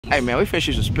Hey man, we finna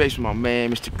shoot some specks with my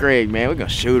man, Mr. Greg, man. We're gonna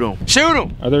shoot them. Shoot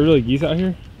them! Are there really geese out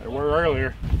here? There were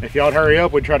earlier. If y'all'd hurry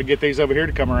up, we'd try to get these over here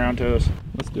to come around to us.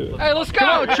 Let's do it. Hey, let's go!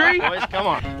 Come on, Tree! Boys, come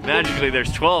on. Magically,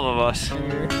 there's 12 of us.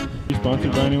 You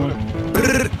sponsored by anyone?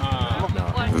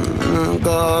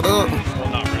 God up. Well,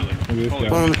 not really. Maybe this guy.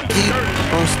 Wanna keep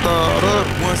on start up.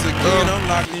 Once again, I'm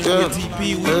locked in with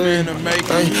TP. We been to make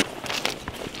it.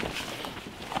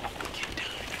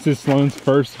 This is Sloan's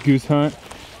first goose hunt.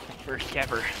 First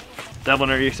ever.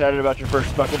 Devlin, are you excited about your first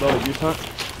Specklebelly goose hunt?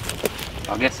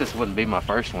 I guess this wouldn't be my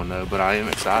first one though, but I am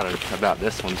excited about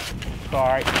this one. All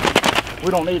right.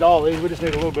 We don't need all these. We just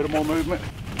need a little bit more movement.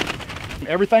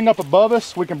 Everything up above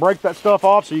us, we can break that stuff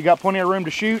off so you got plenty of room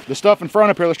to shoot. The stuff in front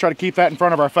up here, let's try to keep that in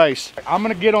front of our face. I'm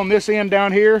gonna get on this end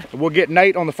down here. We'll get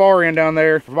Nate on the far end down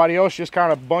there. Everybody else just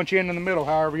kind of bunch in the middle,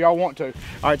 however y'all want to. All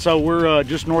right, so we're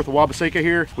just north of Wabaseka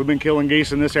here. We've been killing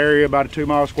geese in this area, about a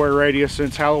 2-mile square radius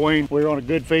since Halloween. We were on a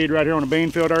good feed right here on a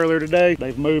bean field earlier today.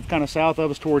 They've moved kind of south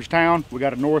of us towards town. We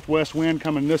got a northwest wind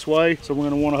coming this way, so we're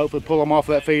gonna wanna hopefully pull them off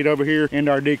that feed over here into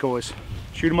our decoys.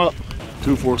 Shoot them up.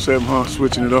 247 hunt,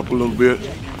 switching it up a little bit.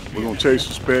 We're gonna chase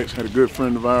some specks. Had a good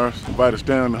friend of ours invite us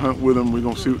down to hunt with them. We're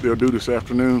gonna see what they'll do this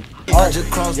afternoon. All right,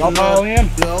 y'all pile in.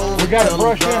 We got to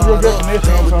brush in real good from this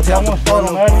end, so if y'all want to start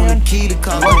on that end, work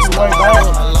your way back.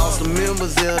 I lost the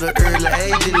members of the early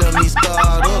age, it let me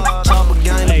start up. Chopper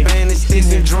gang, the band,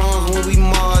 sticks and drums when we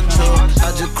march up.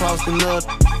 I just crossed another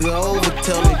over,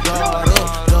 tell me guard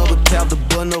up. Double tap the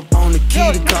button up on the key,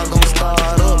 the car gon'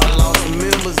 start up. I lost the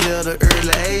members of the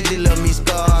early age, it let me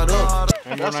start up.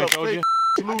 That's a fake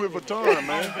Louis Vuitton,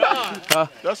 man. Huh?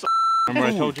 That's a Remember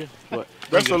I told you? What?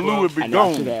 That's a Louis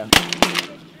Vuitton.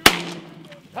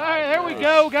 All right, there we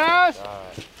go, guys.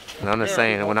 And I'm just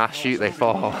saying, when I shoot, they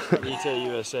fall. Retail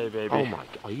USA, baby. Oh my,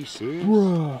 are you serious?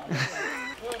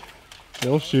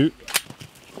 They'll shoot.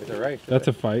 It's a race. That's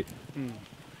a fight.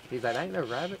 He's like, ain't no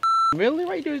rabbit. Really?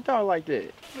 Why you do his dog like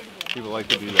that? People like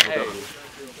to do that. Hey,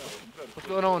 what's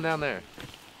going on down there?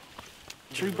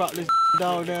 Tree brought this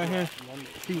dog down here.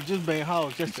 He was just being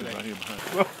housed yesterday. Right here behind.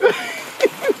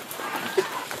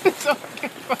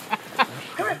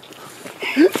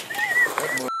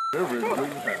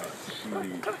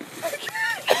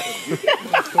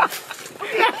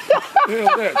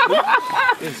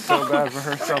 It's so bad for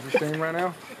her self-esteem right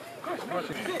now.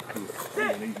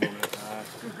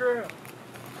 Good girl.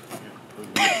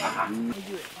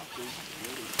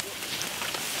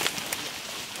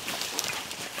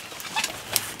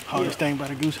 Hardest thing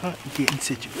about a goose hunt, getting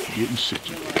situated. Getting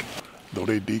situated. Though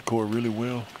they decoy really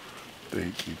well,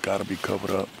 you gotta be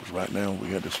covered up. Because right now we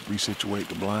had to resituate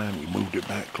the blind. We moved it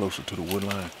back closer to the wood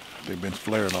line. They've been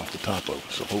flaring off the top of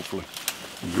it. So hopefully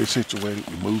we resituated,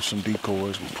 we moved some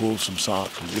decoys, we pulled some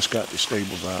socks, we just got the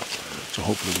stables out. So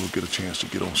hopefully we'll get a chance to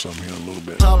get on some here in a little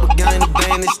bit. Chopper gang, the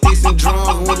band, sticks and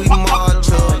drums when we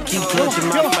march up. Keep clutching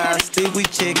my fire stick, we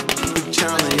check the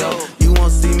channel, yo. You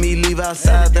won't see me leave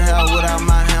outside the house without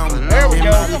my helmet. There we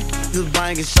go. Just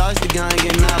banging shots, the gang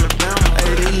in Alabama.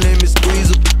 Hey, they let me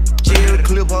squeeze a chill,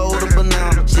 clip, hold a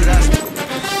banana. Shit,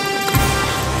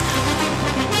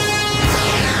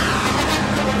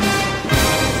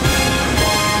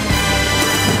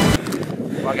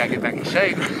 I gotta get back in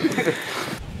shape.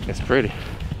 It's pretty.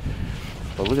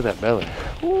 But look at that belly.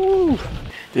 Woo!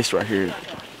 This right here,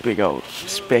 big old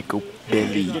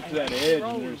Specklebelly.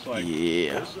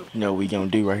 Yeah. You know what we gonna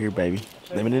do right here, baby.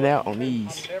 Limit it out on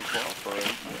these.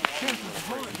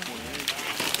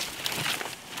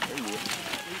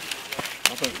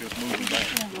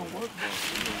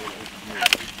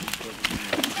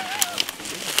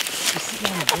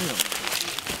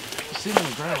 Sit on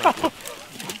the ground right there.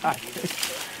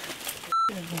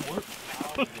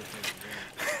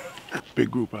 Big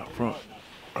group out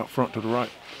front to the right.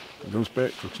 No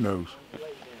speck, which knows.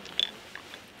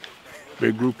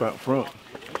 Big group out front.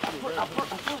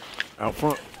 Out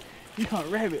front. You caught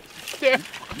rabbits. You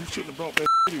shouldn't have brought that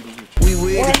with you.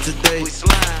 we with it today.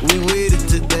 We with it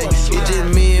today. It's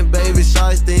just me and baby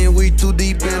shots, then we too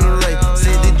deep in the race.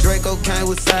 Said the Draco came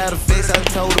with side effects. I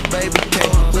told her baby K,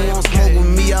 who won't smoke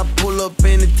with me? I pull up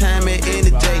anytime at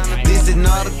any day. This is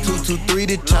not a 223,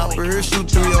 the chopper here shoot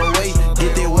 308.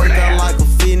 Get that work out like a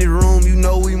fitness room, you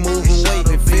know we moving weight.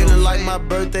 Been feeling like my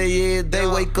birthday every day.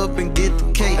 Wake up and get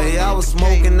the cake. Hey, I was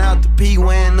smoking out the P,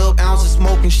 weighing up ounces,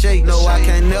 smoking shake. No, I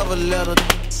can't never let her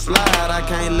slide, I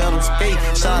can't let him skate.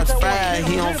 Shots fired,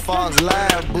 he on Fox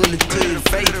Live, bullet to your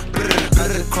face. I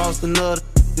just crossed another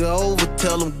over,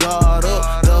 tell him guard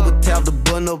up. Double tap the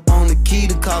button up on the key,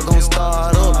 the car gon'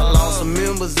 start up. I lost some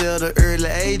members at the early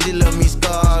age, it let me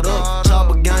start up.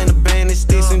 Chopper gang, the band,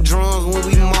 sticks and drums when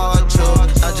we march up.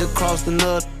 I just crossed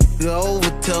another You over,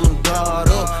 tell them guard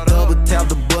up. Double tap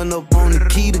the button up on the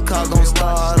key, the car gon'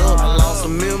 start up. I lost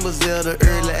some members at an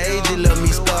early age, it let me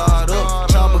start up.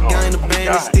 Chopper gang, the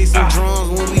band, sticks and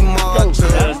drums when we march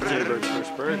up.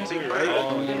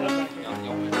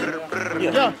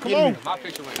 Yeah, come on.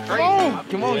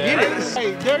 Come on, get it.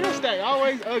 Hey, Darryl, stay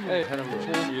always ugly.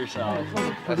 To yourself.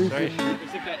 That's right.